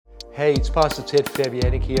Hey, it's Pastor Ted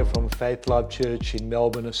Fabiyanic here from Faith Life Church in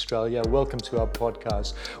Melbourne, Australia. Welcome to our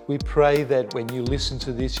podcast. We pray that when you listen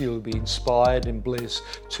to this, you'll be inspired and blessed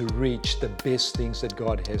to reach the best things that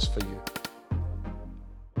God has for you.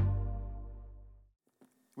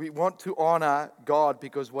 We want to honor God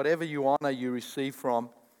because whatever you honor, you receive from.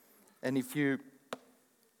 And if you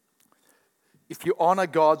honor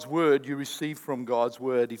God's word, you receive from God's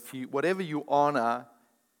word. Whatever you honor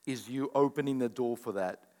is you opening the door for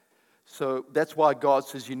that. So that's why God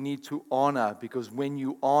says you need to honor, because when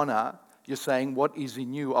you honor, you're saying, what is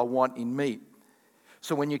in you, I want in me.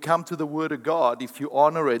 So when you come to the Word of God, if you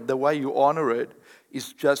honor it, the way you honor it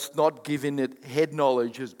is just not giving it head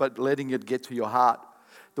knowledge, but letting it get to your heart.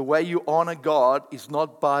 The way you honor God is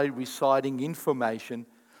not by reciting information,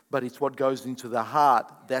 but it's what goes into the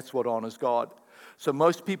heart. That's what honors God. So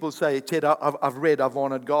most people say, Ted, I've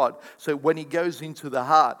honored God. So when He goes into the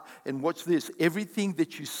heart, and watch this, everything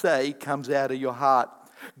that you say comes out of your heart.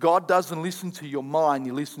 God doesn't listen to your mind,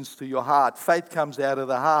 He listens to your heart. Faith comes out of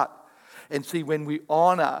the heart. And see, when we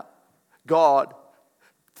honor God,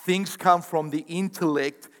 things come from the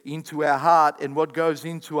intellect into our heart, and what goes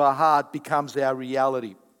into our heart becomes our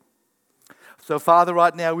reality. So Father,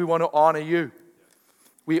 right now we want to honor You.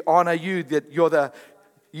 We honor You that You're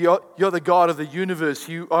the God of the universe.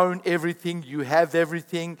 You own everything. You have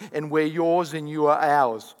everything. And we're Yours and You are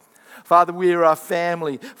ours. Father, we are a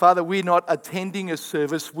family. Father, we're not attending a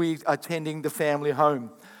service. We're attending the family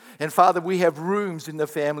home. And Father, we have rooms in the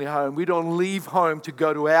family home. We don't leave home to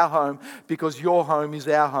go to our home because Your home is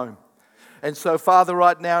our home. And so, Father,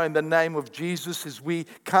 right now, in the name of Jesus, as we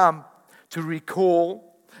come to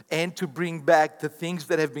recall and to bring back the things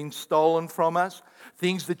that have been stolen from us,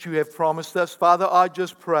 things that You have promised us. Father, I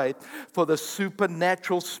just pray for the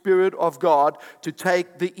supernatural Spirit of God to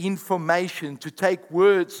take the information, to take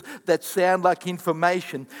words that sound like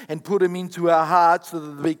information and put them into our hearts so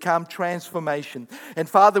that they become transformation. And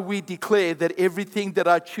Father, we declare that everything that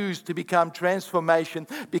I choose to become transformation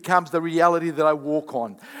becomes the reality that I walk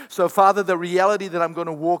on. So Father, the reality that I'm going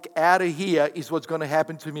to walk out of here is what's going to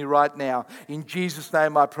happen to me right now. In Jesus'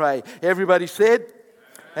 name I pray. Everybody said,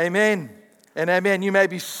 Amen. And amen. You may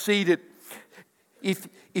be seated.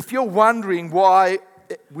 If you're wondering why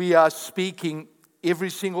we are speaking every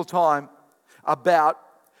single time about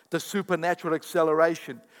the supernatural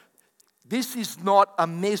acceleration, this is not a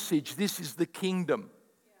message. This is the kingdom.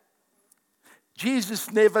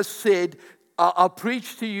 Jesus never said, I'll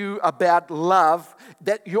preach to you about love,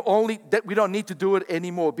 that we don't need to do it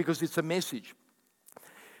anymore because it's a message.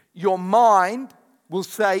 Your mind will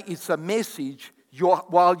say it's a message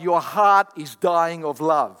while your heart is dying of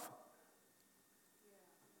love.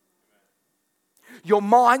 Your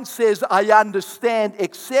mind says, I understand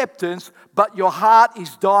acceptance, but your heart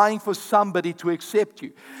is dying for somebody to accept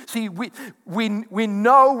you. See, we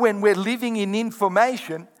know when we're living in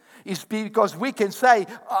information is because we can say,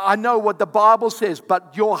 I know what the Bible says,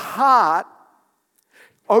 but your heart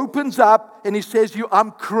opens up and it says,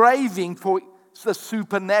 I'm craving for the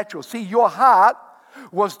supernatural. See, your heart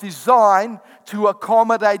was designed to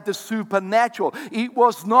accommodate the supernatural. It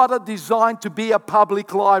was not designed to be a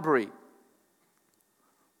public library.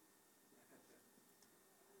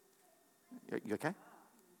 You okay?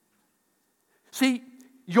 See,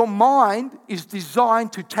 your mind is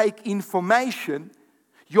designed to take information.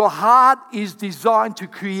 Your heart is designed to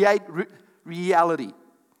create reality.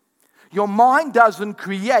 Your mind doesn't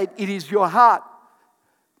create, it is your heart.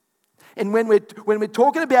 And when we're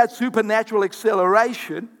talking about supernatural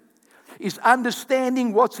acceleration, is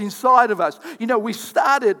understanding what's inside of us. You know, we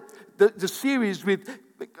started the series with,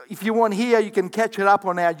 if you want here, you can catch it up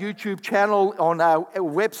on our YouTube channel, on our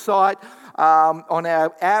website, on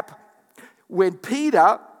our app. When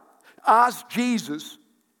Peter asked Jesus,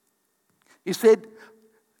 he said,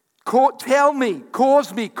 call me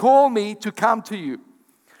to come to You.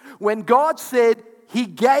 When God said He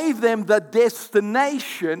gave them the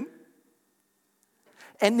destination,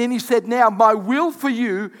 and then He said, now my will for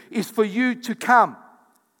you is for you to come.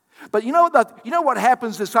 But you know what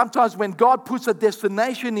happens is sometimes when God puts a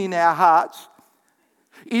destination in our hearts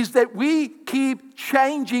is that we keep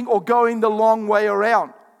changing or going the long way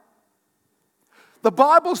around. The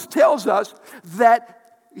Bible tells us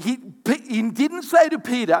that He didn't say to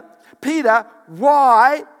Peter,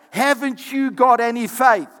 why haven't you got any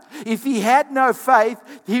faith? If he had no faith,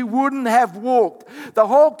 he wouldn't have walked. The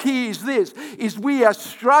whole key is this, is we are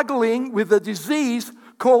struggling with a disease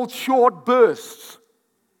called short bursts.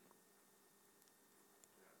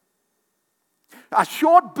 A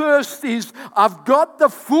short burst is, I've got the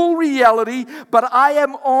full reality, but I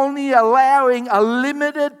am only allowing a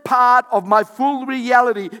limited part of my full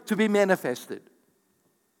reality to be manifested.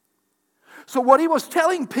 So what he was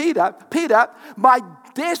telling Peter, my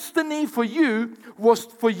destiny for you was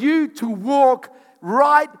for you to walk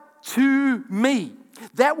right to me.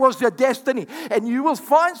 That was your destiny. And you will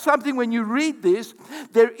find something when you read this.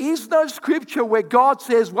 There is no scripture where God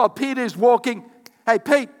says, while Peter is walking, hey,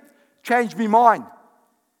 Pete, change me mind.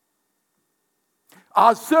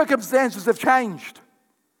 Our circumstances have changed.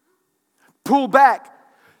 Pull back.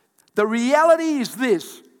 The reality is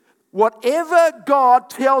this. Whatever God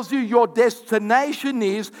tells you your destination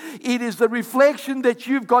is, it is the reflection that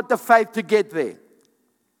you've got the faith to get there.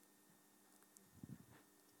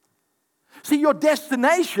 See, your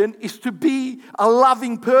destination is to be a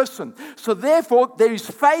loving person. So therefore, there is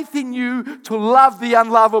faith in you to love the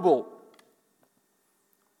unlovable.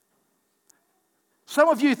 Some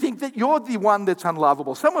of you think that you're the one that's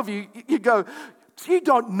unlovable. Some of you go, you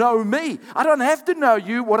don't know me. I don't have to know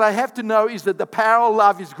you. What I have to know is that the power of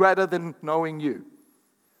love is greater than knowing you.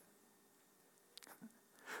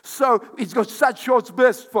 So it's got such short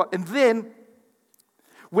bursts. And then,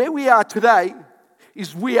 where we are today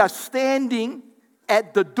is we are standing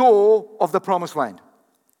at the door of the promised land.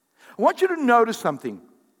 I want you to notice something.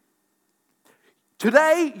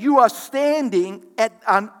 Today, you are standing at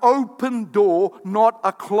an open door, not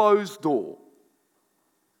a closed door.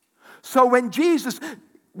 So when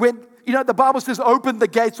the Bible says open the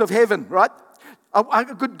gates of heaven, right? I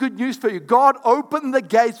got good news for you. God opened the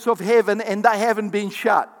gates of heaven and they haven't been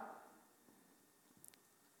shut.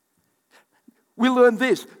 We learned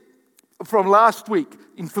this from last week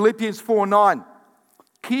in Philippians 4:9.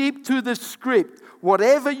 Keep to the script.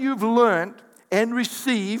 Whatever you've learned and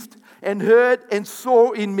received and heard and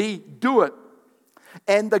saw in me, do it.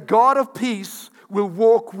 And the God of peace will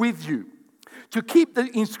walk with you. To keep the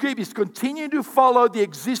inscriptions, continue to follow the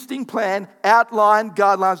existing plan, outline,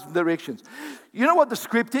 guidelines, and directions. You know what the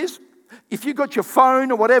script is? If you've got your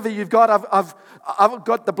phone or whatever you've got, I've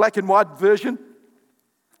got the black and white version.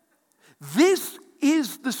 This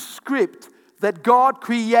is the script that God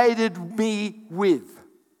created me with.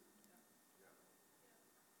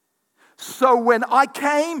 So when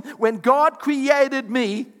God created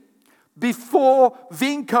me, before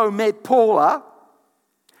Vinco met Paula,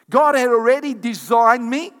 God had already designed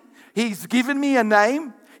me. He's given me a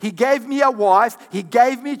name. He gave me a wife. He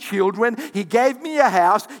gave me children. He gave me a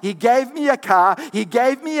house. He gave me a car. He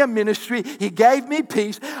gave me a ministry. He gave me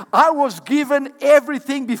peace. I was given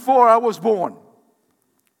everything before I was born.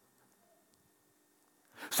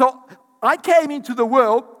 So I came into the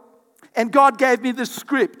world and God gave me the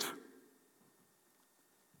script.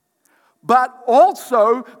 But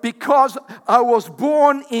also because I was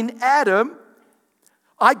born in Adam,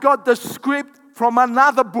 I got the script from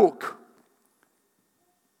another book.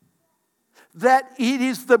 That it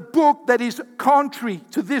is the book that is contrary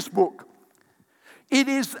to this book. It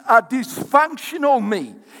is a dysfunctional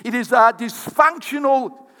me. It is a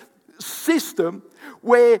dysfunctional system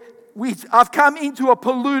where I've come into a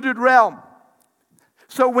polluted realm.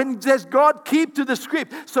 So when it says God, keep to the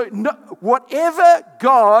script. So whatever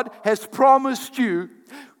God has promised you,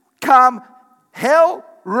 come hell,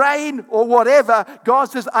 rain, or whatever, God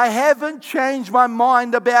says, I haven't changed my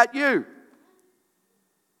mind about you.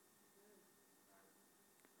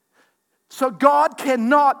 So God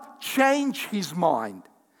cannot change his mind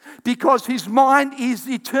because his mind is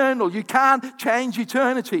eternal. You can't change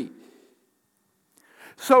eternity.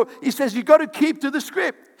 So he says you've got to keep to the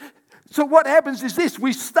script. So what happens is this,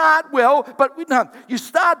 we start well, but you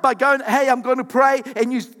start by going, hey, I'm going to pray,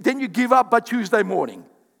 and then you give up by Tuesday morning.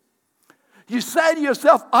 You say to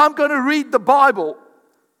yourself, I'm going to read the Bible.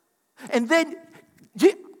 And then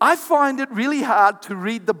I find it really hard to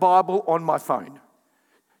read the Bible on my phone.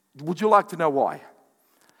 Would you like to know why?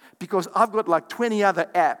 Because I've got like 20 other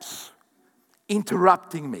apps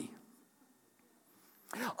interrupting me.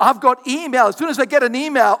 I've got email. As soon as I get an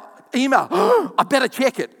email, I better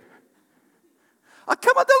check it. Oh,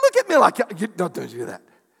 come on, don't look at me like, don't do that.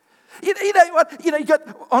 You know what? You got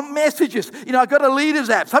on messages. I got a leaders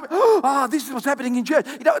app. So, this is what's happening in church.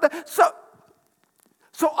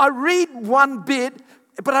 So I read one bit,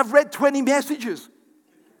 but I've read 20 messages.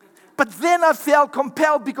 But then I felt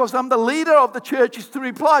compelled because I'm the leader of the church is to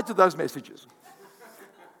reply to those messages.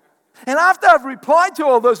 And after I've replied to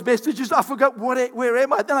all those messages, I forgot where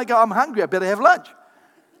am I? Then I go, I'm hungry. I better have lunch.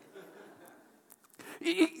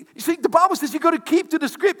 You see, the Bible says you've got to keep to the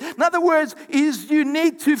script. In other words, you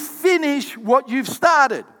need to finish what you've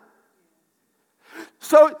started.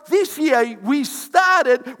 So this year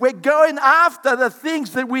we're going after the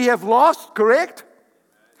things that we have lost, correct?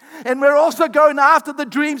 And we're also going after the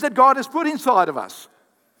dreams that God has put inside of us.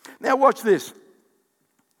 Now watch this.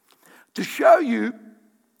 To show you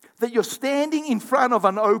that you're standing in front of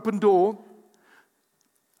an open door,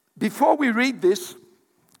 before we read this,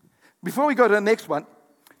 before we go to the next one,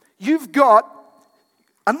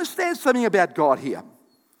 understand something about God here.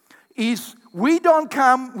 Is we don't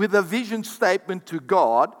come with a vision statement to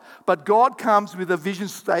God, but God comes with a vision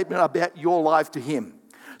statement about your life to Him.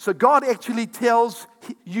 So God actually tells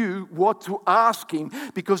you what to ask Him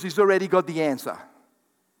because He's already got the answer.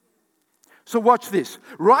 So watch this.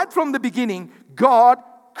 Right from the beginning, God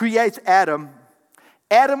creates Adam.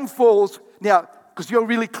 Adam falls. Now, because you're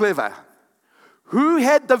really clever, who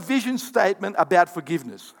had the vision statement about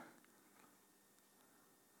forgiveness?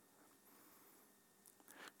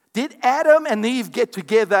 Did Adam and Eve get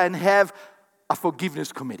together and have a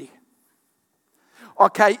forgiveness committee?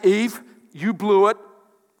 Okay, Eve, you blew it,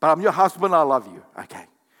 but I'm your husband, I love you. Okay,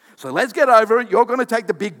 so let's get over it. You're going to take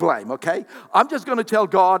the big blame, okay? I'm just going to tell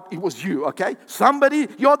God it was you, okay?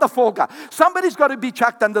 You're the fall guy. Somebody's got to be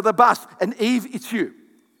chucked under the bus, and Eve, it's you.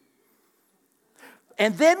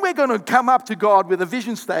 And then we're going to come up to God with a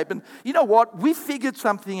vision statement. You know what? We figured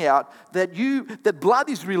something out that blood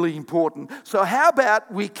is really important. So how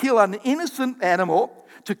about we kill an innocent animal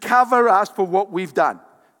to cover us for what we've done?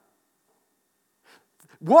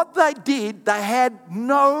 What they did, they had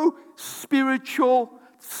no spiritual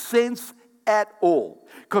sense at all.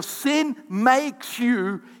 Because sin makes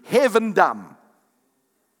you heaven dumb.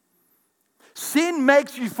 Sin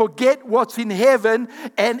makes you forget what's in heaven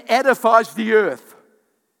and edifies the earth.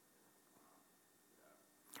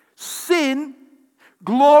 Sin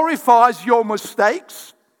glorifies your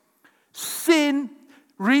mistakes. Sin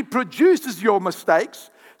reproduces your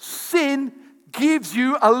mistakes. Sin gives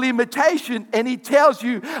you a limitation and He tells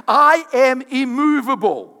you, I am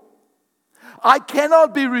immovable. I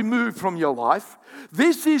cannot be removed from your life.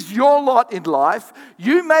 This is your lot in life.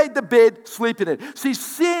 You made the bed, sleep in it. See,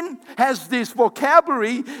 sin has this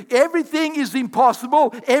vocabulary. Everything is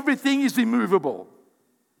impossible. Everything is immovable.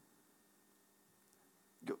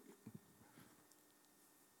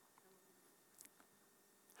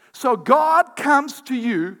 So God comes to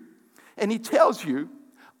you and He tells you,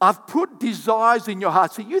 I've put desires in your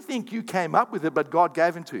heart. So you think you came up with it, but God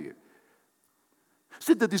gave them to you.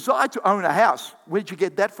 See, the desire to own a house, where did you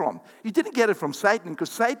get that from? You didn't get it from Satan,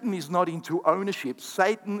 because Satan is not into ownership.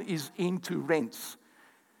 Satan is into rents.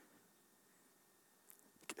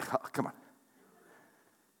 Oh, come on.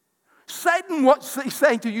 Satan, what's he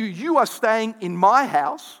saying to you? You are staying in my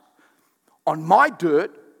house, on my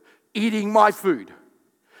dirt, eating my food.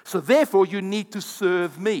 So therefore, you need to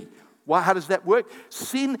serve me. Well, how does that work?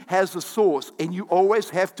 Sin has a source, and you always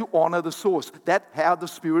have to honor the source. That's how the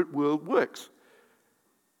spirit world works.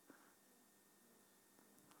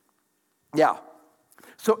 Now,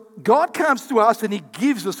 so God comes to us and He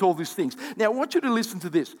gives us all these things. Now, I want you to listen to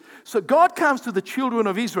this. So God comes to the children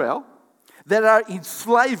of Israel that are in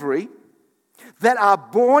slavery, that are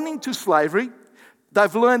born into slavery.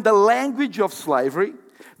 They've learned the language of slavery.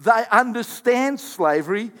 They understand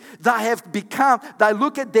slavery. They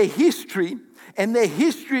look at their history, and their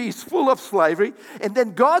history is full of slavery. And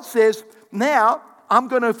then God says, now I'm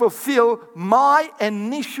going to fulfill my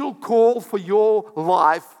initial call for your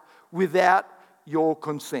life without your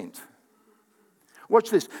consent. Watch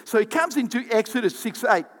this. So he comes into Exodus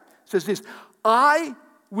 6:8. Says this, I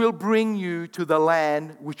will bring you to the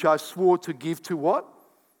land which I swore to give to what?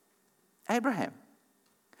 Abraham.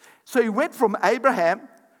 So he went from Abraham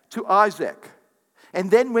to Isaac, and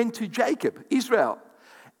then went to Jacob, Israel.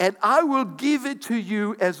 And I will give it to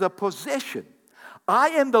you as a possession. I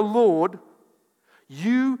am the Lord.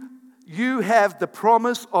 You have the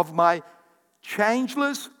promise of my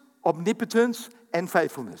changeless omnipotence and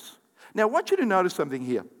faithfulness. Now, I want you to notice something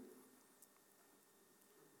here.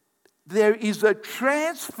 There is a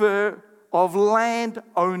transfer of land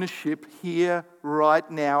ownership here right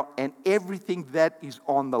now, and everything that is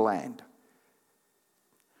on the land.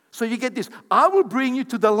 So you get this. I will bring you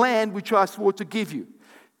to the land which I swore to give you.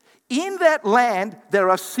 In that land, there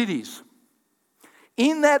are cities.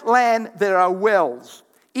 In that land, there are wells.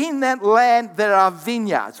 In that land, there are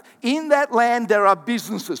vineyards. In that land, there are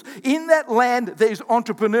businesses. In that land, there is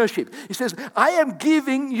entrepreneurship. He says, I am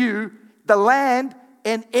giving you the land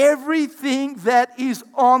and everything that is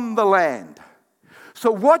on the land. So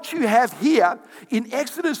what you have here in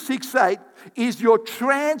Exodus 6:8 is your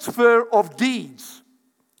transfer of deeds.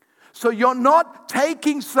 So you're not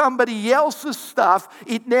taking somebody else's stuff.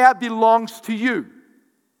 It now belongs to you.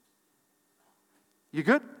 You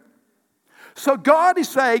good? So God is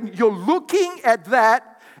saying, you're looking at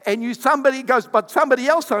that, and somebody goes, but somebody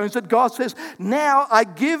else owns it. God says, now I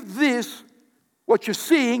give this, what you're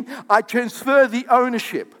seeing, I transfer the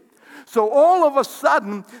ownership. So all of a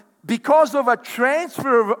sudden, because of a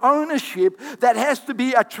transfer of ownership, that has to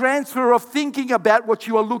be a transfer of thinking about what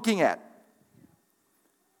you are looking at.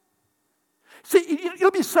 See,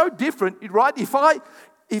 it'll be so different, right?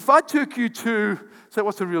 If I took you to, say,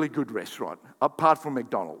 what's a really good restaurant, apart from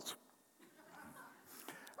McDonald's?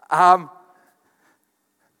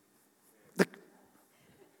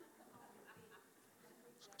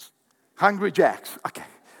 Hungry Jack's. Okay,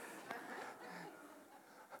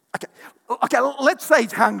 let's say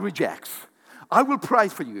it's Hungry Jack's. I will pray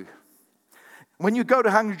for you. When you go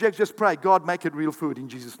to Hungry Jack's, just pray, God, make it real food in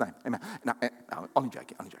Jesus' name. Amen. No, only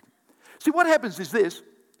joking. See, what happens is this,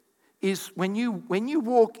 is when you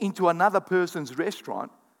walk into another person's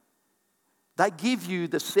restaurant, they give you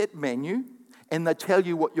the set menu and they tell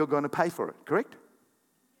you what you're going to pay for it, correct?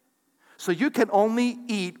 So you can only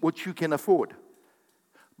eat what you can afford.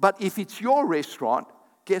 But if it's your restaurant,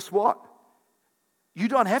 guess what? You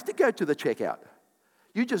don't have to go to the checkout.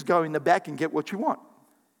 You just go in the back and get what you want.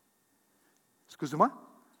 Excuse-moi?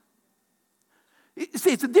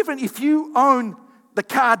 See, it's different if you own the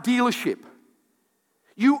car dealership.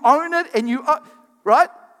 You own it and right?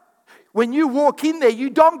 When you walk in there, you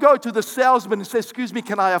don't go to the salesman and say, excuse me,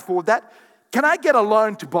 can I afford that? Can I get a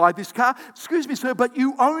loan to buy this car? Excuse me, sir, but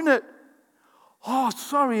you own it. Oh,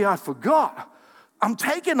 sorry, I forgot. I'm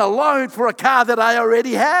taking a loan for a car that I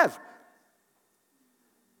already have.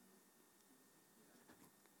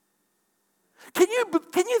 Can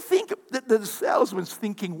you think that the salesman's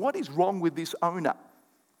thinking, what is wrong with this owner?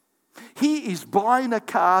 He is buying a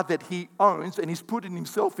car that he owns and he's putting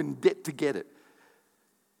himself in debt to get it.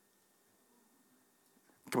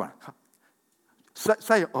 Come on.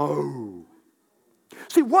 Say, oh.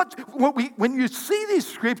 See, when you see this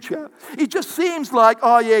scripture, it just seems like,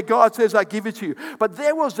 oh yeah, God says, I give it to you. But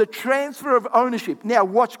there was a transfer of ownership. Now,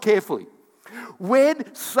 watch carefully.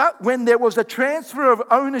 When there was a transfer of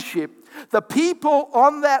ownership, the people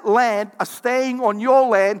on that land are staying on your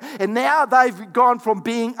land, and now they've gone from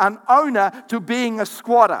being an owner to being a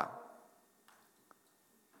squatter.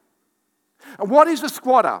 And what is a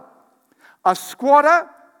squatter? A squatter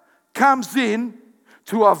comes in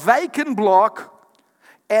to a vacant block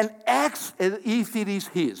and acts as if it is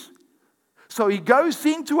his. So he goes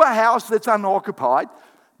into a house that's unoccupied,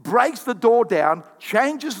 breaks the door down,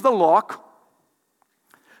 changes the lock,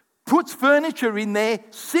 puts furniture in there,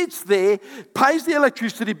 sits there, pays the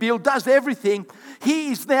electricity bill, does everything.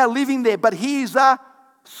 He is now living there, but he is a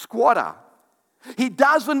squatter. He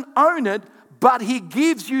doesn't own it, but he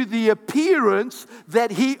gives you the appearance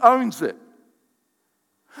that he owns it.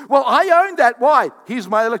 Well, I own that. Why? Here's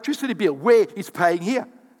my electricity bill. Where? He's paying here.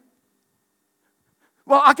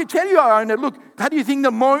 Well, I can tell you I own it. Look, how do you think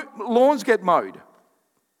the lawns get mowed?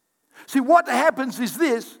 See, what happens is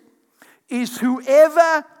this, is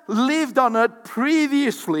whoever lived on it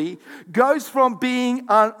previously goes from being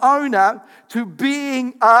an owner to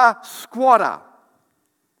being a squatter.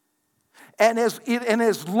 And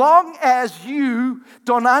as long as you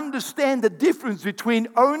don't understand the difference between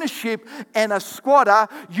ownership and a squatter,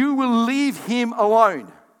 you will leave him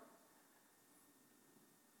alone.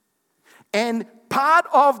 And part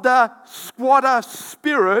of the squatter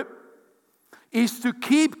spirit is to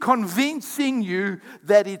keep convincing you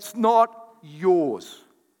that it's not yours.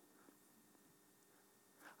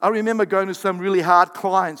 I remember going to some really hard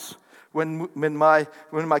clients when my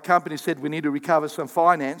company said we need to recover some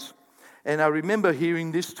finance. And I remember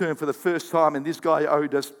hearing this term for the first time, and this guy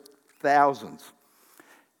owed us thousands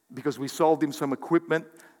because we sold him some equipment,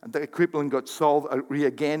 and the equipment got sold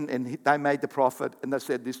again, and they made the profit, and they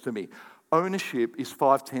said this to me: ownership is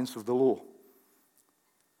 5/10 of the law.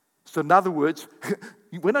 So in other words,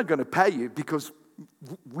 we're not going to pay you because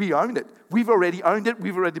we own it. We've already owned it.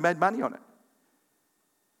 We've already made money on it.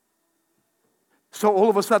 So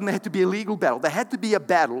all of a sudden there had to be a legal battle. There had to be a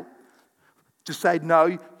battle to say,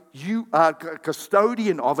 no, you are a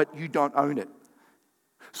custodian of it, you don't own it.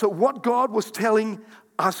 So what God was telling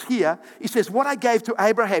us here, he says, what I gave to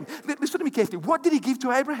Abraham. Listen to me carefully. What did he give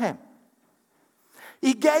to Abraham?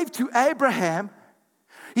 He gave to Abraham,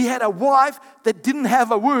 he had a wife that didn't have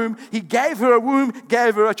a womb. He gave her a womb,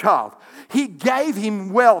 gave her a child. He gave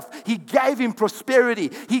him wealth. He gave him prosperity.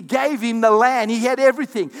 He gave him the land. He had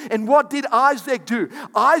everything. And what did Isaac do?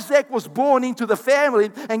 Isaac was born into the family.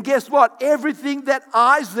 And guess what? Everything that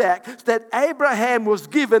Abraham was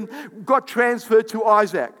given got transferred to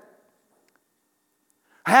Isaac.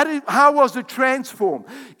 How was it transformed?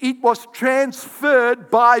 It was transferred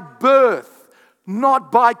by birth,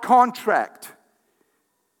 not by contract.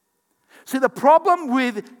 See, the problem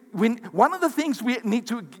one of the things we need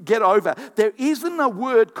to get over, there isn't a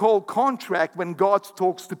word called contract when God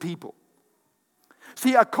talks to people.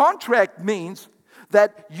 See, a contract means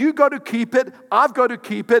that you got to keep it, I've got to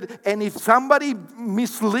keep it, and if somebody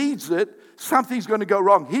misleads it, something's going to go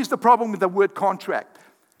wrong. Here's the problem with the word contract.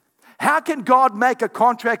 How can God make a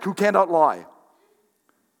contract who cannot lie?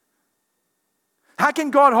 How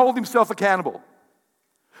can God hold himself accountable?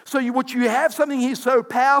 So you have something here so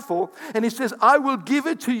powerful, and he says, I will give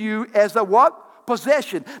it to you as a what?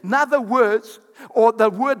 Possession. In other words, or the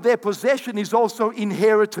word there, possession, is also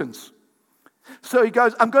inheritance. So he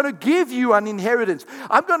goes, I'm going to give you an inheritance.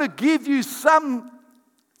 I'm going to give you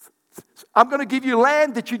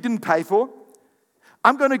land that you didn't pay for.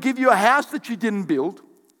 I'm going to give you a house that you didn't build.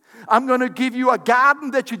 I'm going to give you a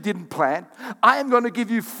garden that you didn't plant. I am going to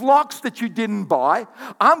give you flocks that you didn't buy.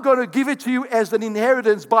 I'm going to give it to you as an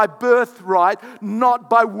inheritance by birthright, not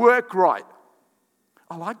by work right.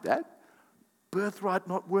 I like that. Birthright,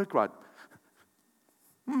 not work right.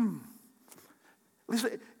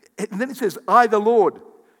 Listen, and then it says, I, the Lord,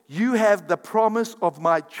 you have the promise of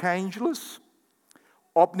my changeless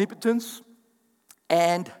omnipotence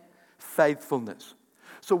and faithfulness.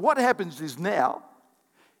 So what happens is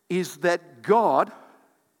that God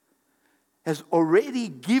has already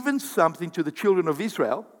given something to the children of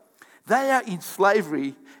Israel. They are in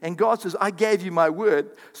slavery, and God says, I gave you my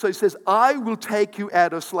word. So he says, I will take you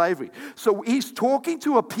out of slavery. So he's talking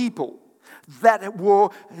to a people that were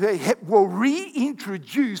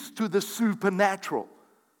reintroduced to the supernatural.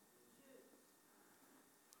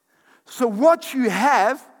 So what you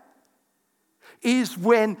have is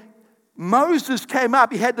when Moses came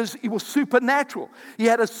up, it was supernatural. He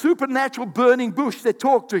had a supernatural burning bush that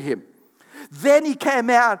talked to him. Then he came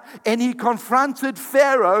out and he confronted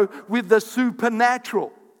Pharaoh with the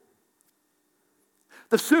supernatural.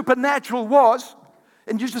 The supernatural was,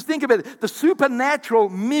 and you just think about it, the supernatural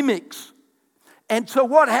mimics. And so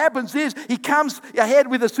what happens is he comes ahead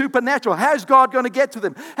with the supernatural. How's God going to get to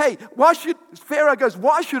them? Hey, Pharaoh goes,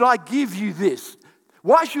 why should I give you this?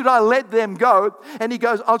 Why should I let them go? And he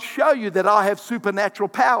goes, I'll show you that I have supernatural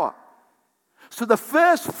power. So the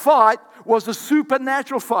first fight was a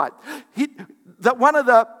supernatural fight. One of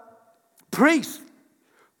the priests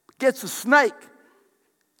gets a snake.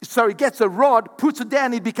 So he gets a rod, puts it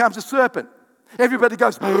down, he becomes a serpent. Everybody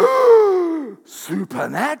goes,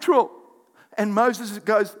 supernatural. And Moses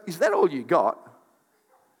goes, is that all you got?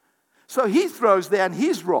 So he throws down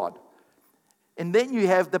his rod. And then you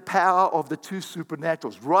have the power of the two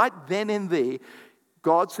supernaturals. Right then and there,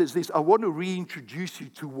 God says this, I want to reintroduce you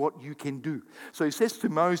to what you can do. So he says to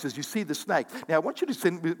Moses, you see the snake. Now I want you to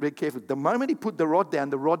listen very carefully. The moment he put the rod down,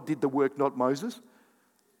 the rod did the work, not Moses.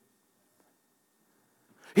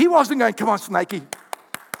 He wasn't going, come on, snakey.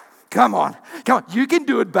 Come on, you can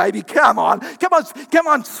do it, baby. Come on,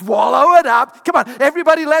 swallow it up. Come on,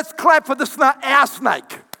 everybody, let's clap for our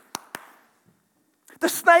snake. The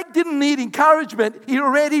snake didn't need encouragement. It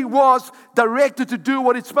already was directed to do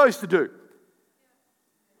what it's supposed to do.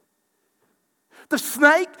 The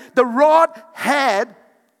snake, the rod had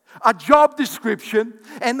a job description,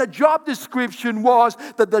 and the job description was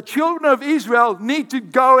that the children of Israel need to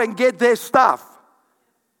go and get their stuff.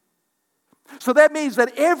 So that means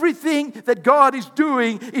that everything that God is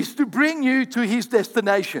doing is to bring you to his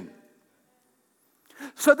destination.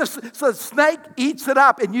 So the snake eats it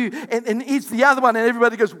up and eats the other one, and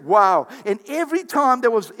everybody goes, wow. And every time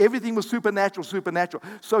everything was supernatural.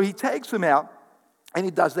 So he takes them out and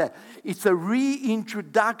he does that. It's a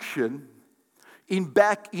reintroduction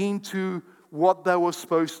back into what they were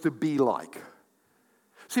supposed to be like.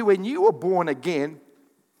 See, when you were born again,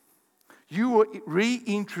 you were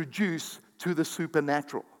reintroduced to the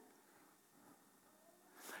supernatural.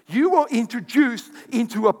 You were introduced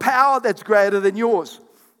into a power that's greater than yours.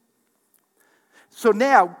 So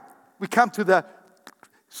now we come to the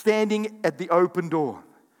standing at the open door.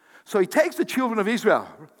 So he takes the children of Israel,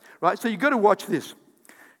 right? So you've got to watch this.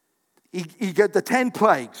 He got the 10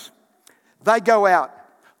 plagues. They go out.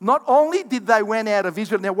 Not only did they went out of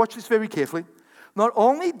Israel, now watch this very carefully. Not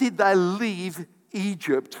only did they leave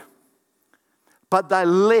Egypt, but they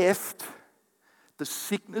left the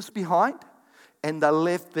sickness behind, and they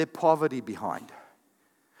left their poverty behind.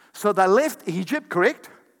 So they left Egypt, correct?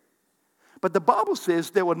 But the Bible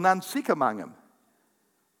says there were none sick among them.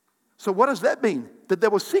 So what does that mean? That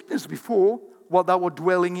there was sickness before while they were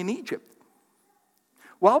dwelling in Egypt.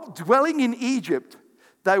 While dwelling in Egypt,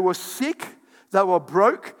 they were sick, they were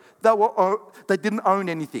broke, They didn't own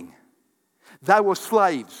anything. They were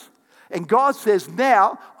slaves. And God says,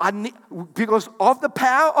 now, because of the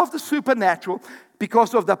power of the supernatural,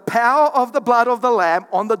 because of the power of the blood of the Lamb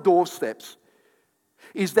on the doorsteps,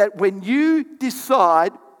 is that when you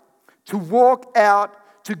decide to walk out,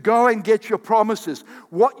 to go and get your promises,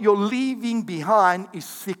 what you're leaving behind is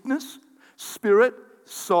sickness, spirit,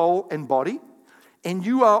 soul, and body. And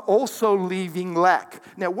you are also leaving lack.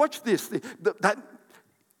 Now watch this.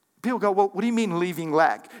 People go, well, what do you mean leaving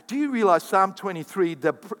lack? Do you realize Psalm 23,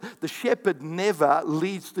 the shepherd never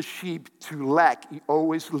leads the sheep to lack. He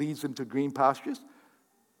always leads them to green pastures?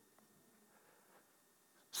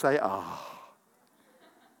 Say,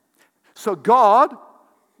 So God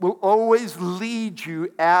will always lead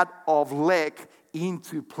you out of lack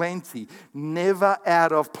into plenty, never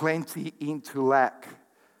out of plenty into lack.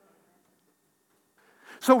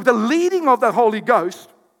 So the leading of the Holy Ghost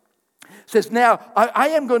says, now, I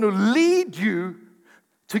am going to lead you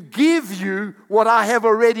to give you what I have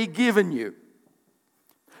already given you.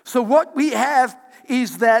 So what we have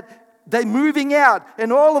is that they're moving out,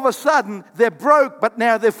 and all of a sudden, they're broke, but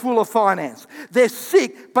now they're full of finance. They're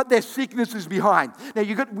sick, but their sickness is behind. Now,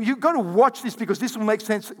 you've got to watch this because this will make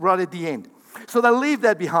sense right at the end. So they leave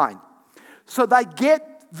that behind. So they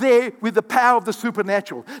get there with the power of the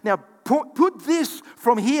supernatural. Now, put this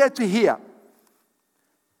from here to here.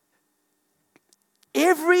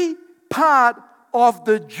 Every part of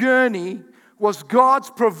the journey was God's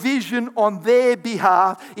provision on their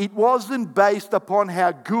behalf. It wasn't based upon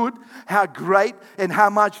how good, how great, and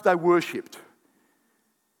how much they worshipped.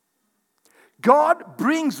 God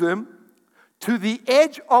brings them to the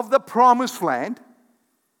edge of the promised land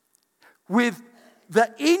with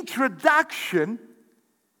the introduction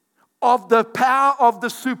of the power of the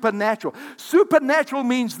supernatural. Supernatural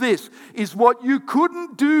means this, is what you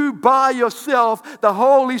couldn't do by yourself, the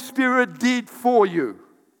Holy Spirit did for you.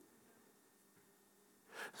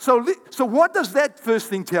 So what does that first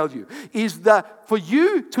thing tell you? Is that for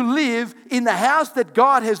you to live in the house that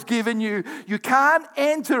God has given you, you can't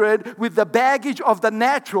enter it with the baggage of the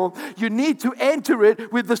natural. You need to enter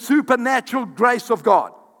it with the supernatural grace of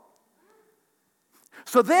God.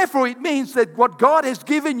 So therefore it means that what God has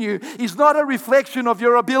given you is not a reflection of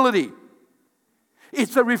your ability.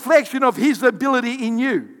 It's a reflection of His ability in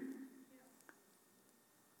you.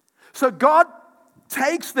 So God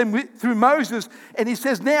takes them through Moses and He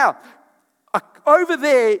says, now, over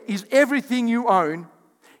there is everything you own.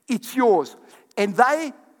 It's yours. And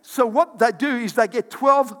so what they do is they get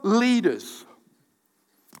 12 leaders.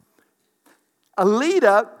 A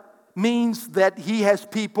leader means that he has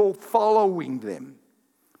people following them.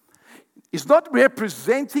 He's not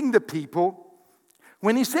representing the people.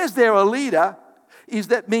 When he says they're a leader,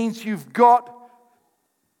 that means you've got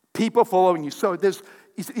people following you. So it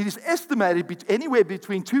is estimated anywhere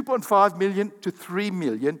between 2.5 million to 3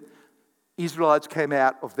 million Israelites came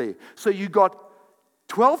out of there. So you got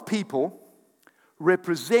 12 people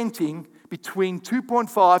representing between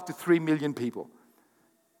 2.5 to 3 million people.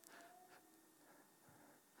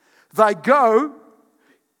 They go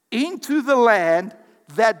into the land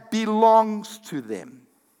that belongs to them.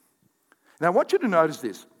 Now I want you to notice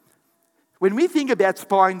this. When we think about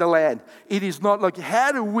spying the land, it is not like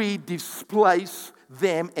how do we displace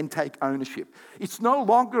them and take ownership. It's no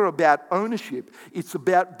longer about ownership. It's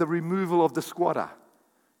about the removal of the squatter.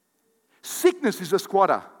 Sickness is a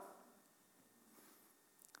squatter.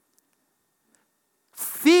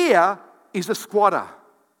 Fear is a squatter.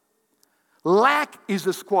 Lack is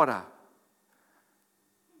a squatter.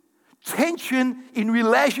 Tension in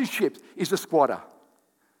relationships is a squatter.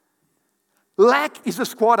 Lack is a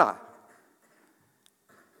squatter.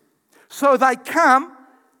 So they come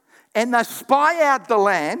and they spy out the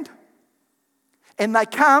land, and they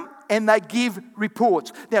come and they give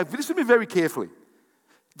reports. Now, listen to me very carefully.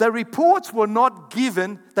 The reports were not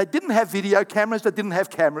given, they didn't have video cameras, they didn't have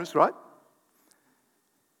cameras, right?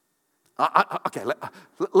 Okay,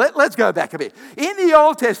 let's go back a bit. In the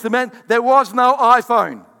Old Testament, there was no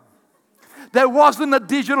iPhone. There wasn't a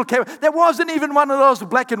digital camera. There wasn't even one of those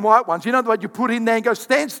black and white ones. You know what you put in there and go,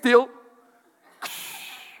 stand still.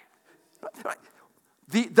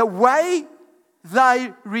 The way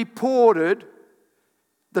they reported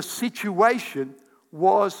the situation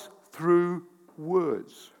was through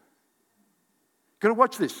words. You've got to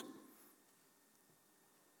watch this.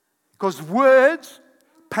 Because words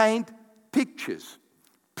paint pictures.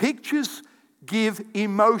 Pictures give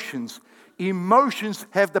emotions. Emotions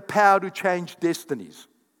have the power to change destinies.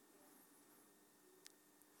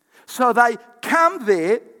 So they come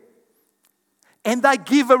there and they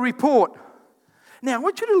give a report. Now, I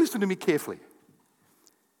want you to listen to me carefully.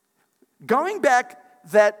 going back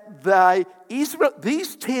that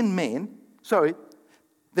these 10 men,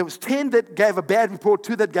 there was 10 that gave a bad report,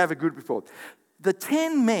 2 that gave a good report. The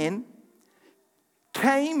 10 men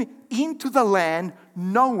came into the land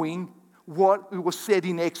knowing what was said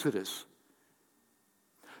in Exodus.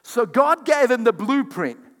 So God gave them the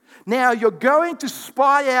blueprint. Now you're going to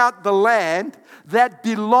spy out the land that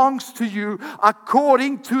belongs to you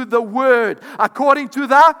according to the word, according to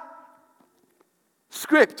the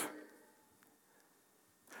script.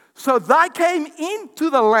 So they came into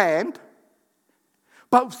the land,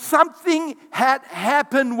 but something had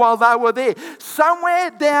happened while they were there.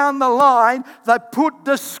 Somewhere down the line, they put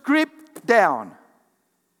the script down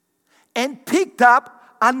and picked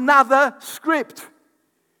up another script.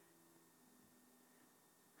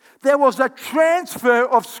 There was a transfer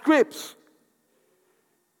of scripts.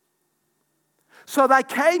 So they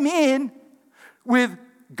came in with,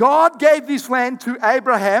 God gave this land to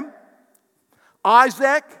Abraham,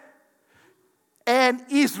 Isaac, and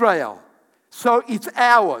Israel. So it's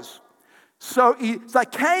ours. So they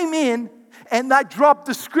came in and they dropped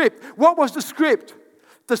the script. What was the script?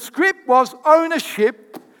 The script was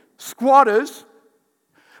ownership, squatters,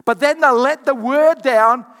 but then they let the word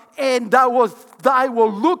down and they were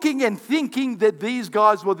looking and thinking that these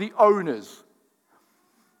guys were the owners.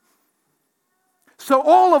 So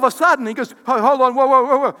all of a sudden he goes, oh, hold on,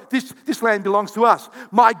 whoa. This land belongs to us.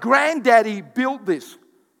 My granddaddy built this.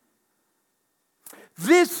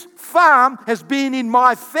 This farm has been in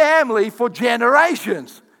my family for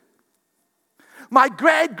generations. My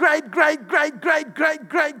great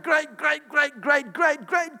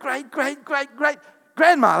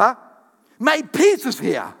grandmother made pizzas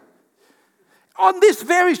here on this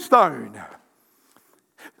very stone.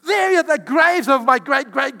 There are the graves of my great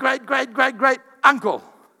uncle.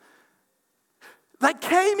 They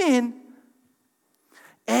came in,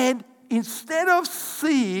 and instead of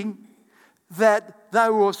seeing that they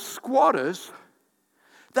were squatters,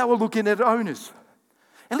 they were looking at owners.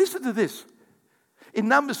 And listen to this. In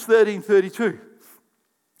Numbers 13:32,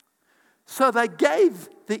 so they gave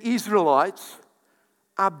the Israelites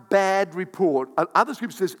a bad report. Other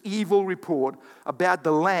scripture says evil report about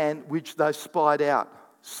the land which they spied out,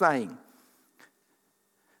 saying.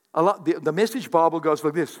 The Message Bible goes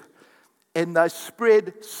like this. And they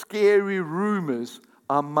spread scary rumors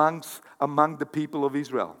among the people of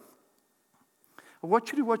Israel. I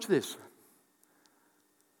want you to watch this.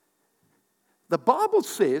 The Bible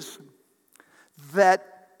says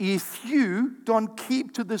that if you don't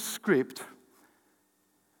keep to the script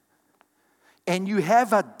and you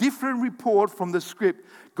have a different report from the script,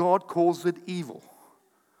 God calls it evil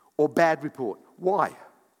or bad report. Why?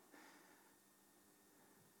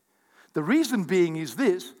 The reason being is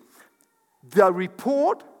this: the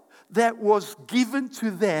report that was given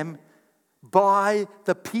to them by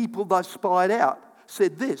the people they spied out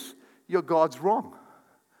said this: your God's wrong.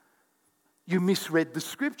 You misread the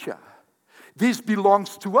scripture. This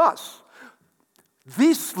belongs to us.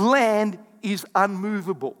 This land is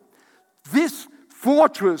unmovable. This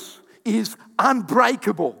fortress is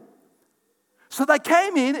unbreakable. So they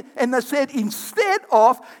came in and they said, instead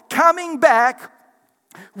of coming back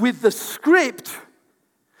with the script,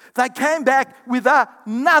 they came back with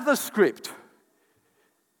another script.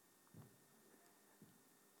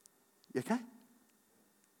 You okay?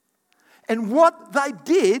 And what they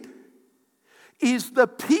did is the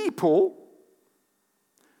people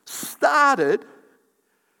started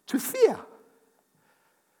to fear.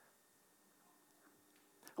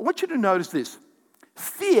 I want you to notice this.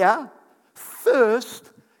 Fear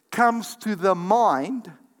first comes to the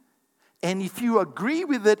mind, and if you agree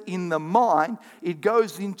with it in the mind, it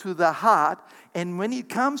goes into the heart, and when it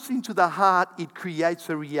comes into the heart, it creates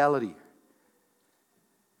a reality.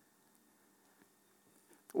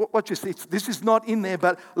 Watch this. This is not in there,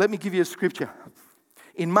 but let me give you a scripture.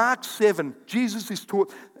 In Mark 7, Jesus is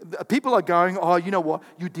taught, people are going, oh, you know what?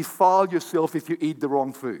 You defile yourself if you eat the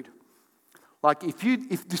wrong food. Like if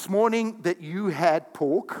this morning that you had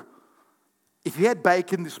pork, if you had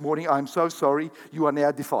bacon this morning, I'm so sorry, you are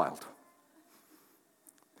now defiled.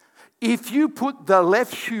 If you put the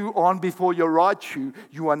left shoe on before your right shoe,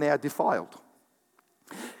 you are now defiled.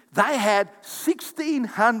 They had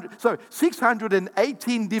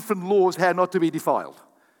 618 different laws how not to be defiled.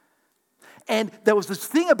 And there was this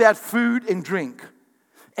thing about food and drink.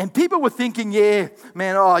 And people were thinking, yeah,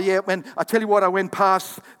 man, when I tell you what, I went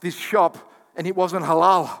past this shop and it wasn't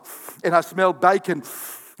halal and I smelled bacon.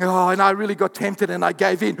 Oh, and I really got tempted and I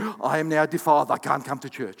gave in. I am now defiled. I can't come to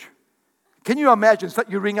church. Can you imagine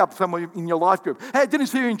that you ring up someone in your life group? Hey, I didn't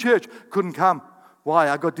see you in church. Couldn't come. Why?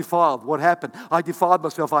 I got defiled. What happened? I defiled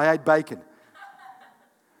myself. I ate bacon.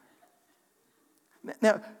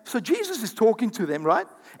 Now, so Jesus is talking to them, right?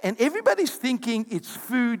 And everybody's thinking it's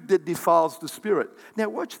food that defiles the spirit. Now,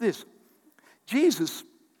 watch this. Jesus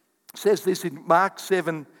says this in Mark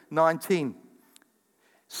 7:19.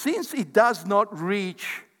 Since it does not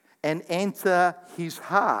reach and enter his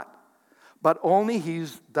heart, but only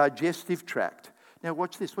his digestive tract. Now,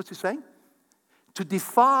 watch this. What's he saying? To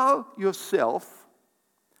defile yourself,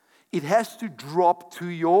 it has to drop to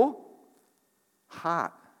your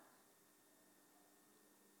heart.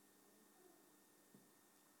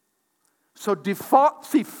 So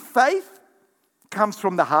faith comes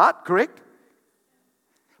from the heart, correct?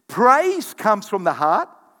 Praise comes from the heart.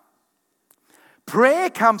 Prayer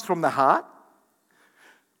comes from the heart.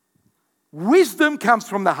 Wisdom comes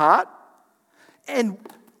from the heart. And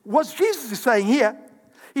what Jesus is saying here,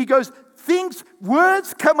 he goes,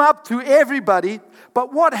 words come up to everybody,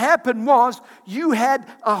 but what happened was you had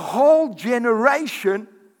a whole generation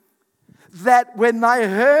that when they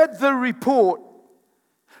heard the report,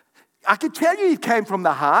 I can tell you it came from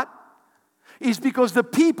the heart, is because the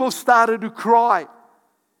people started to cry.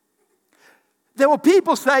 There were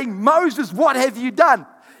people saying, Moses, what have you done?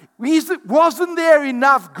 Wasn't there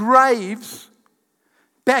enough graves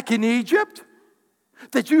back in Egypt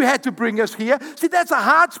that you had to bring us here? See, that's a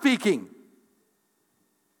heart speaking.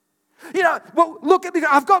 Well, look at me.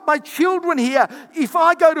 I've got my children here. If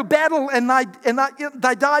I go to battle and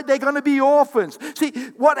they die, they're going to be orphans. See,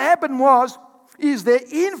 what happened is their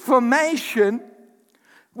information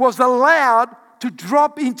was allowed to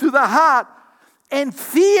drop into the heart. And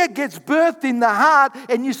fear gets birthed in the heart,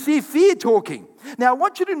 and you see fear talking. Now, I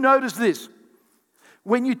want you to notice this.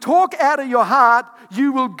 When you talk out of your heart,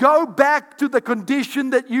 you will go back to the condition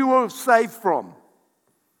that you were saved from.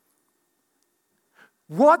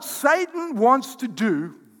 What Satan wants to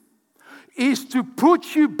do is to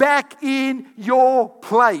put you back in your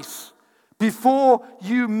place before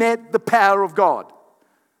you met the power of God.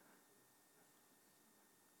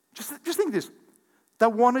 Just think this. They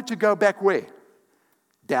wanted to go back where?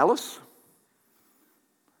 Dallas?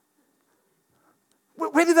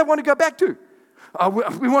 Where did they want to go back to?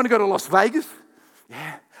 We want to go to Las Vegas?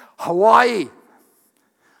 Yeah. Hawaii?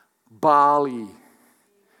 Bali?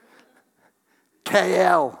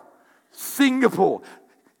 KL? Singapore?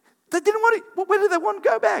 They didn't want to. Where did they want to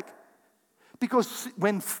go back? Because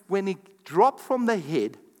when it dropped from the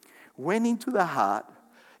head, went into the heart,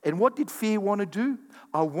 and what did fear want to do?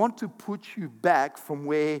 I want to put you back from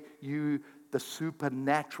where the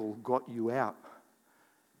supernatural got you out.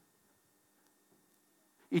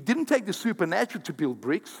 It didn't take the supernatural to build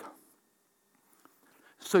bricks.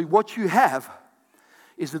 So what you have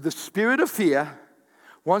is that the spirit of fear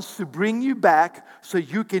wants to bring you back so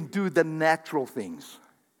you can do the natural things.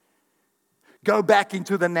 Go back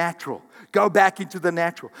into the natural. Go back into the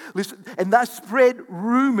natural. Listen, and they spread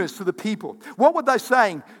rumors to the people. What were they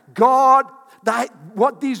saying?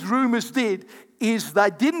 What these rumors did is they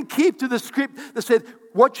didn't keep to the script. They said,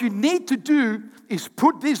 what you need to do is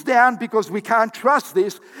put this down because we can't trust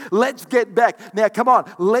this. Let's get back. Now, come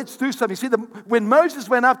on, let's do something. See, when Moses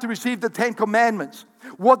went up to receive the 10 Commandments,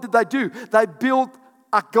 what did they do? They built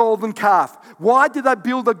a golden calf. Why did they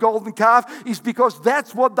build a golden calf? Is because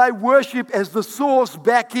that's what they worship as the source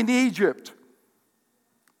back in Egypt.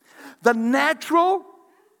 The natural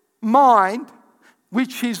mind,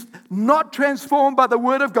 which is not transformed by the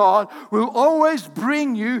Word of God, will always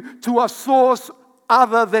bring you to a source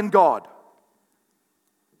other than God.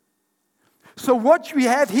 So what we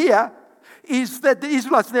have here is that the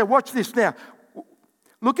Israelites, now watch this now.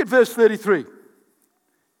 Look at verse 33.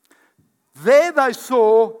 There they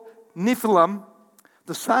saw Nephilim,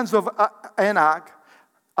 the sons of Anak,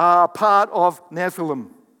 are part of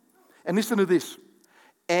Nephilim. And listen to this.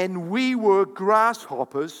 And we were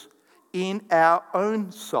grasshoppers in our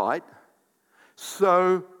own sight,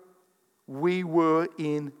 so we were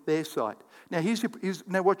in their sight. Now,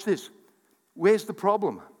 now watch this. Where's the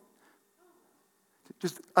problem?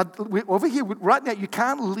 Over here, right now, you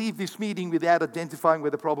can't leave this meeting without identifying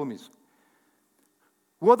where the problem is.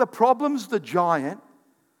 Were the problems the giant,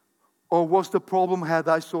 or was the problem how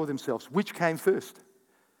they saw themselves? Which came first?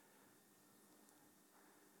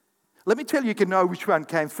 Let me tell you, you can know which one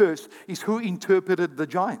came first, is who interpreted the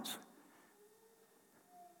giants.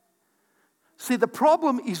 See, the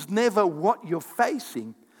problem is never what you're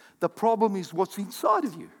facing. The problem is what's inside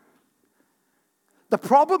of you. The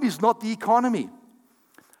problem is not the economy.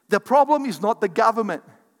 The problem is not the government.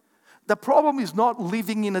 The problem is not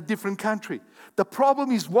living in a different country. The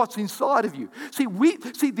problem is what's inside of you. See,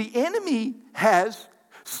 the enemy has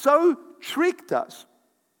so tricked us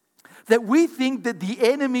that we think that the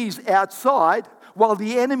enemy is outside while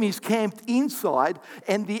the enemy is camped inside,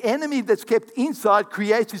 and the enemy that's kept inside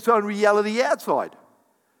creates its own reality outside.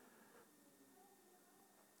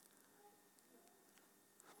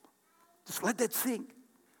 Just let that sink.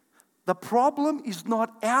 The problem is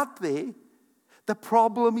not out there. The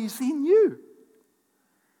problem is in you.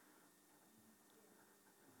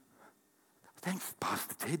 Thanks,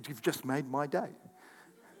 Pastor Ted. You've just made my day.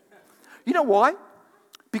 You know why?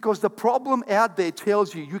 Because the problem out there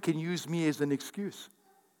tells you can use me as an excuse.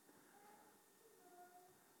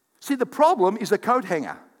 See, the problem is a coat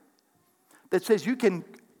hanger that says you can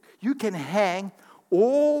hang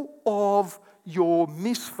all of your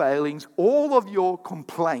misfailings, all of your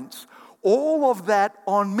complaints, all of that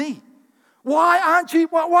on me. Why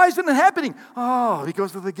isn't it happening? Oh,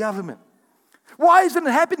 because of the government. Why isn't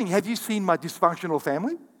it happening? Have you seen my dysfunctional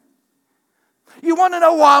family? You want to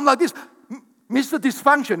know why I'm like this? Mr.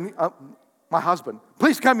 Dysfunction, my husband,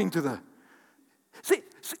 please come into the...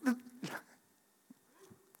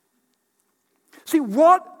 See,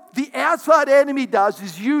 what the outside enemy does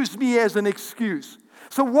is use me as an excuse.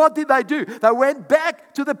 So what did they do? They went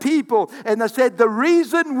back to the people and they said, the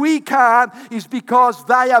reason we can't is because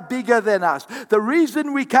they are bigger than us. The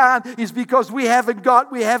reason we can't is because we haven't got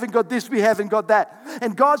this, we haven't got that.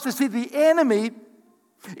 And God says, see, the enemy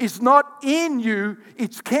is not in you,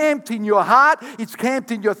 it's camped in your heart, it's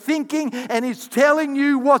camped in your thinking, and it's telling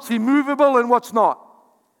you what's immovable and what's not.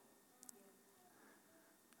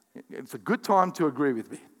 It's a good time to agree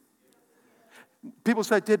with me. People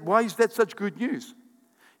say, Ted, why is that such good news?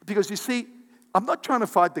 Because you see, I'm not trying to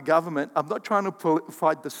fight the government, I'm not trying to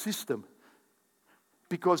fight the system,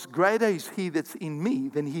 because greater is He that's in me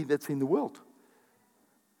than he that's in the world.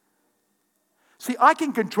 See, I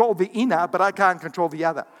can control the inner, but I can't control the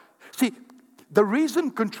other. See, the reason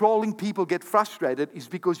controlling people get frustrated is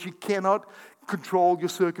because you cannot control your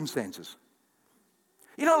circumstances.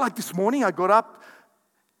 You know, like this morning, I got up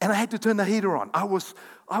and I had to turn the heater on.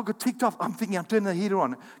 I got ticked off. I'm thinking, I'm turning the heater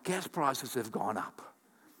on. Gas prices have gone up.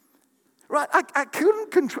 Right? I couldn't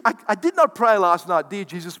control. I did not pray last night, dear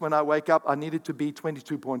Jesus, when I wake up, I need it to be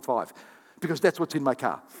 22.5 because that's what's in my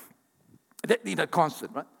car.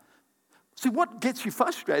 Constant, right? See, what gets you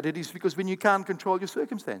frustrated is because when you can't control your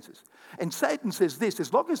circumstances. And Satan says this,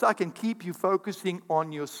 as long as I can keep you focusing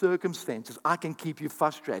on your circumstances, I can keep you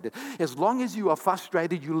frustrated. As long as you are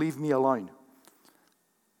frustrated, you leave me alone.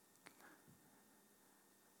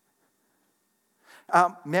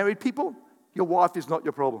 Married people, your wife is not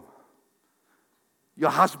your problem. Your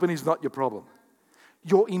husband is not your problem.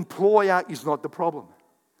 Your employer is not the problem.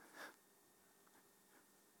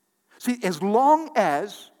 See, as long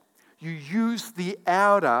as you use the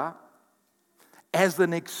outer as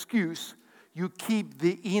an excuse, you keep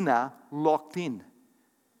the inner locked in.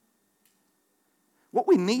 What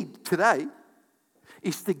we need today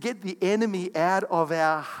is to get the enemy out of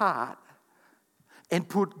our heart and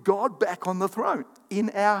put God back on the throne in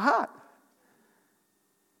our heart.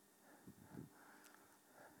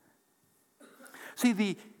 See,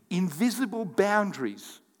 the invisible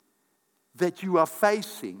boundaries that you are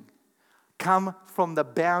facing come from the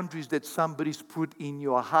boundaries that somebody's put in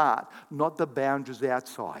your heart, not the boundaries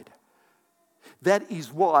outside. That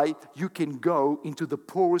is why you can go into the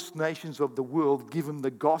poorest nations of the world, give them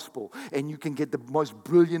the gospel, and you can get the most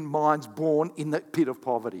brilliant minds born in the pit of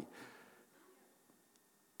poverty.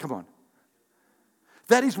 Come on.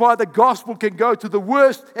 That is why the gospel can go to the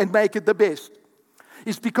worst and make it the best.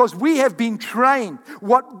 It's because we have been trained.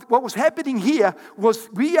 What was happening here was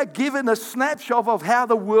we are given a snapshot of how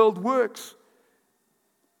the world works.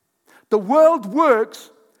 The world works.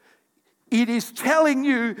 It is telling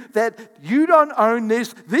you that you don't own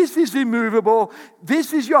this. This is immovable.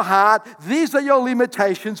 This is your heart. These are your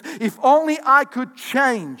limitations. If only I could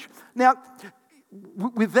change. Now,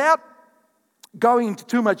 without going into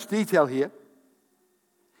too much detail here,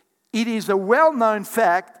 it is a well-known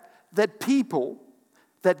fact that people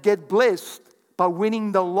that get blessed by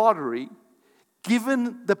winning the lottery,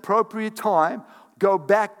 given the appropriate time, go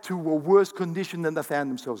back to a worse condition than they found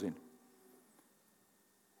themselves in.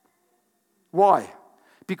 Why?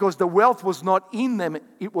 Because the wealth was not in them,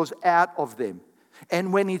 it was out of them.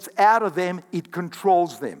 And when it's out of them, it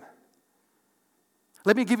controls them.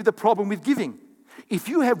 Let me give you the problem with giving. If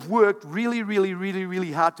you have worked really, really, really,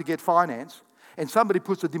 really hard to get finance, and somebody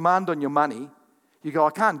puts a demand on your money, you go,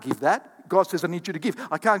 I can't give that. God says, I need you to give.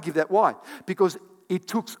 I can't give that. Why? Because it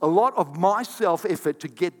took a lot of my self-effort to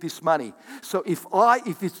get this money. So if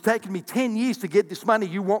it's taken me 10 years to get this money,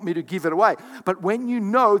 you want me to give it away. But when you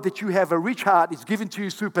know that you have a rich heart, it's given to you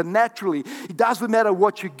supernaturally, it doesn't matter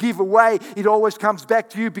what you give away, it always comes back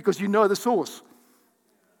to you because you know the source.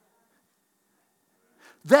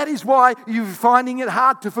 That is why you're finding it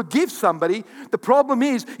hard to forgive somebody. The problem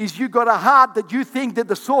is you've got a heart that you think that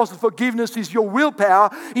the source of forgiveness is your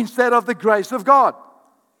willpower instead of the grace of God.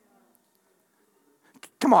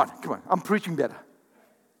 Come on. I'm preaching better.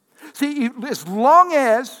 See, as long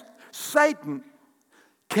as Satan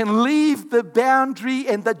can leave the boundary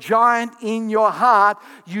and the giant in your heart,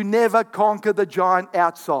 you never conquer the giant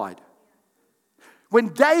outside. When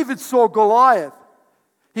David saw Goliath,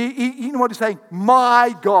 you know what he's saying?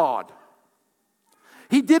 My God.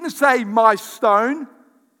 He didn't say my stone.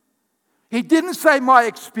 He didn't say my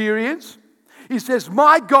experience. He says,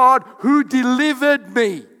 my God who delivered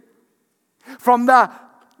me from the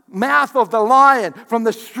mouth of the lion, from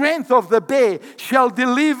the strength of the bear, shall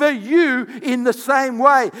deliver you in the same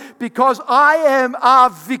way, because I am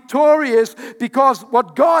victorious because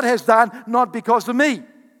what God has done, not because of me.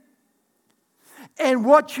 And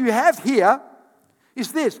what you have here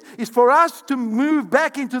is for us to move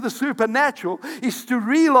back into the supernatural, is to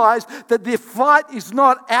realize that the fight is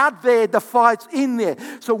not out there, the fight's in there.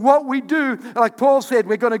 So what we do, like Paul said,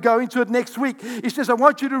 we're going to go into it next week. He says, I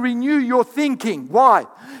want you to renew your thinking. Why?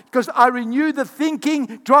 Because I renew the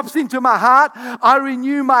thinking, drops into my heart. I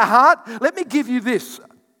renew my heart. Let me give you this.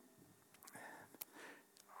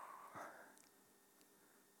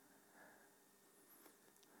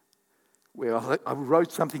 Well, I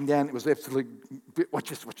wrote something down. It was absolutely... Watch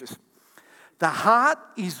this. The heart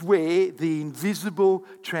is where the invisible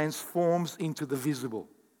transforms into the visible.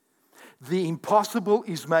 The impossible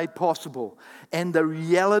is made possible. And the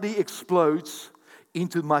reality explodes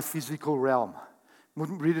into my physical realm.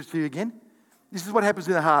 Read it to you again. This is what happens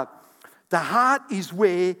in the heart. The heart is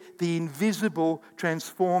where the invisible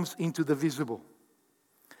transforms into the visible.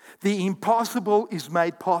 The impossible is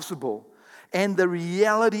made possible. And the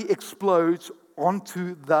reality explodes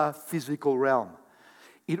onto the physical realm.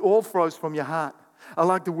 It all flows from your heart. I'd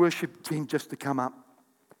like the worship team just to come up.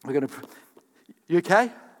 We're going to. You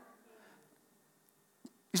okay?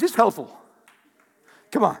 Is this helpful?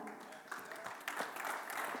 Come on.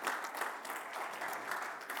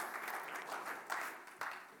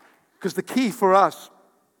 Because the key for us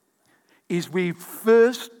is we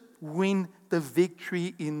first win the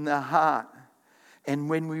victory in the heart. And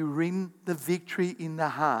when we win the victory in the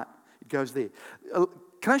heart, it goes there.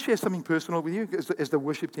 Can I share something personal with you as the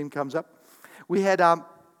worship team comes up? We had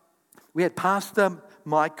Pastor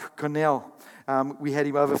Mike Connell. We had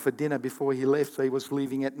him over for dinner before he left, so he was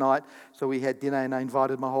leaving at night. So we had dinner, and I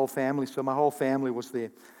invited my whole family. So my whole family was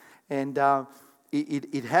there, and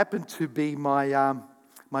it happened to be my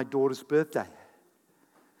daughter's birthday.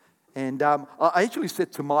 And I actually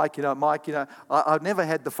said to Mike, Mike, I've never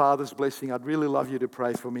had the Father's blessing. I'd really love you to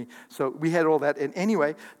pray for me. So we had all that. And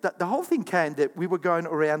anyway, the whole thing came that we were going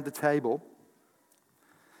around the table.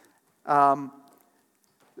 And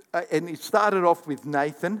it started off with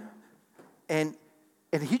Nathan. And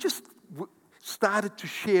he just started to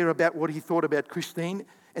share about what he thought about Christine.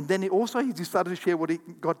 And then he just started to share what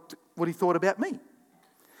he thought about me.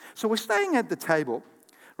 So we're staying at the table,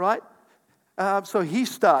 right? So he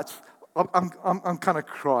starts, I'm kind of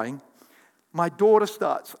crying. My daughter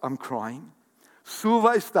starts, I'm crying.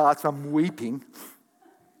 Suve starts, I'm weeping.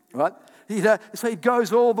 Right? So it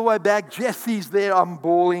goes all the way back. Jesse's there, I'm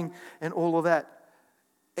bawling, and all of that.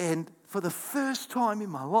 And for the first time in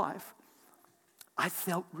my life, I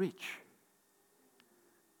felt rich.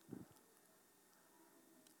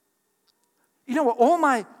 You know what? All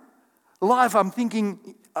my life I'm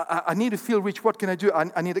thinking, I need to feel rich. What can I do?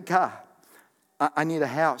 I need a car. I need a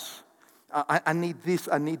house. I need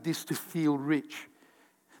this to feel rich.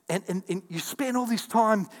 And you spend all this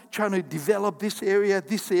time trying to develop this area,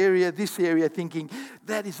 thinking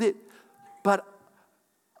that is it. But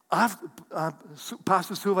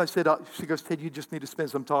Pastor Silva said, she goes, Ted, you just need to spend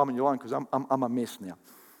some time on your own because I'm a mess now.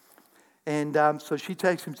 And so she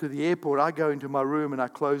takes him to the airport. I go into my room and I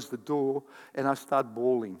close the door and I start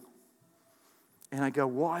bawling. And I go,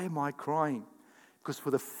 why am I crying? Because for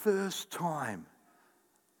the first time,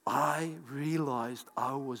 I realized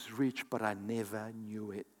I was rich, but I never knew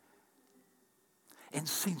it. And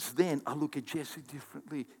since then, I look at Jesse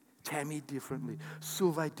differently, Tammy differently,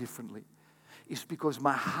 Sylvain differently. It's because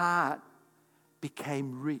my heart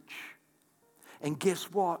became rich. And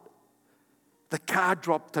guess what? The car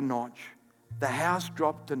dropped a notch. The house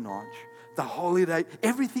dropped a notch. The holiday,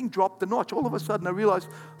 everything dropped a notch. All of a sudden, I realized,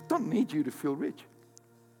 I don't need you to feel rich.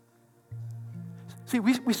 See,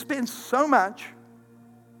 we spend so much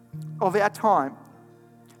of our time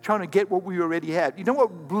trying to get what we already have. You know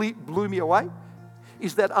what blew me away?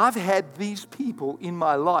 Is that I've had these people in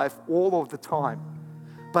my life all of the time,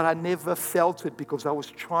 but I never felt it because I was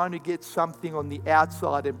trying to get something on the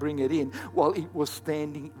outside and bring it in while it was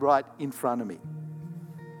standing right in front of me.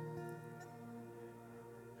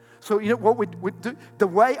 So you know what we do? The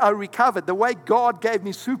way I recovered, the way God gave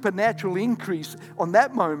me supernatural increase on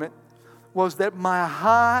that moment was that my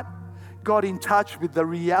heart got in touch with the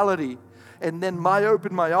reality. And then I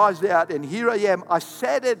opened my eyes out, and here I am. I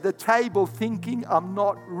sat at the table thinking I'm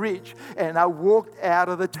not rich, and I walked out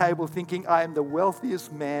of the table thinking I am the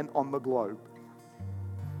wealthiest man on the globe.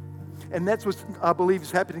 And that's what I believe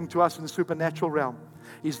is happening to us in the supernatural realm,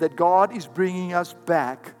 is that God is bringing us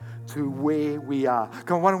back to where we are.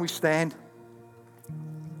 Come on, why don't we stand?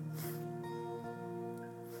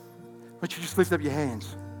 Why don't you just lift up your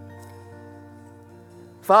hands?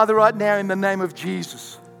 Father, right now in the name of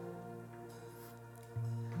Jesus,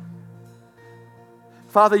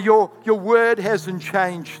 Father, your word hasn't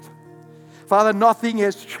changed. Father, nothing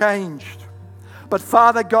has changed. But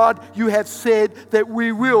Father God, you have said that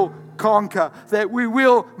we will conquer, that we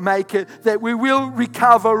will make it, that we will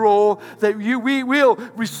recover all, that we will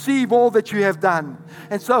receive all that you have done.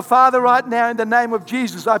 And so, Father, right now in the name of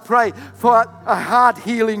Jesus, I pray for a heart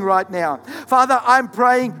healing right now. Father, I'm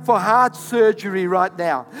praying for heart surgery right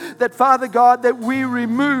now. That, Father God, that we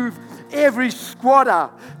remove every squatter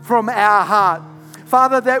from our heart.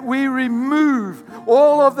 Father, that we remove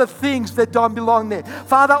all of the things that don't belong there.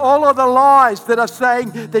 Father, all of the lies that are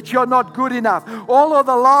saying that you're not good enough. All of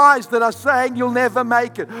the lies that are saying you'll never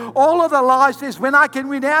make it. All of the lies says, when I can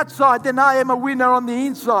win outside, then I am a winner on the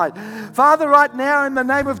inside. Father, right now in the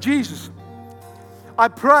name of Jesus, I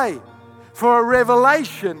pray for a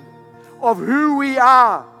revelation of who we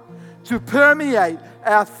are to permeate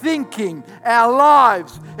our thinking, our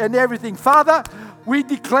lives, and everything. Father, we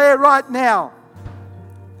declare right now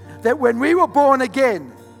that when we were born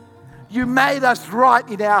again, you made us right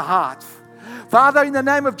in our hearts. Father, in the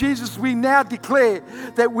name of Jesus, we now declare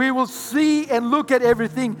that we will see and look at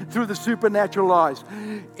everything through the supernatural eyes.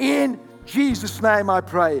 In Jesus' name I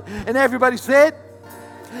pray. And everybody said,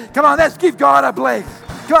 come on, let's give God a bless.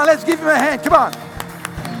 Come on, let's give him a hand. Come on.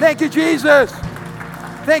 Thank you, Jesus.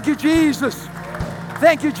 Thank you, Jesus.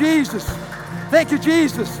 Thank you, Jesus. Thank you,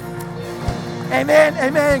 Jesus. Amen,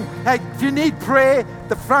 amen. Hey, if you need prayer,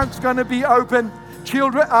 the front's going to be open.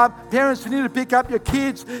 Children, parents, you need to pick up your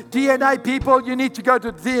kids. DNA people, you need to go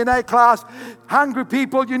to the DNA class. Hungry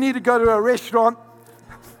people, you need to go to a restaurant.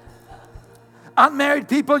 Unmarried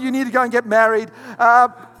people, you need to go and get married.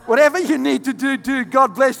 Whatever you need to do.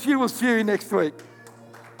 God bless you. We'll see you next week.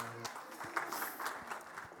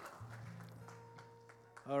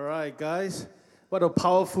 All right, guys. What a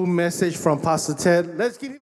powerful message from Pastor Ted. Let's give him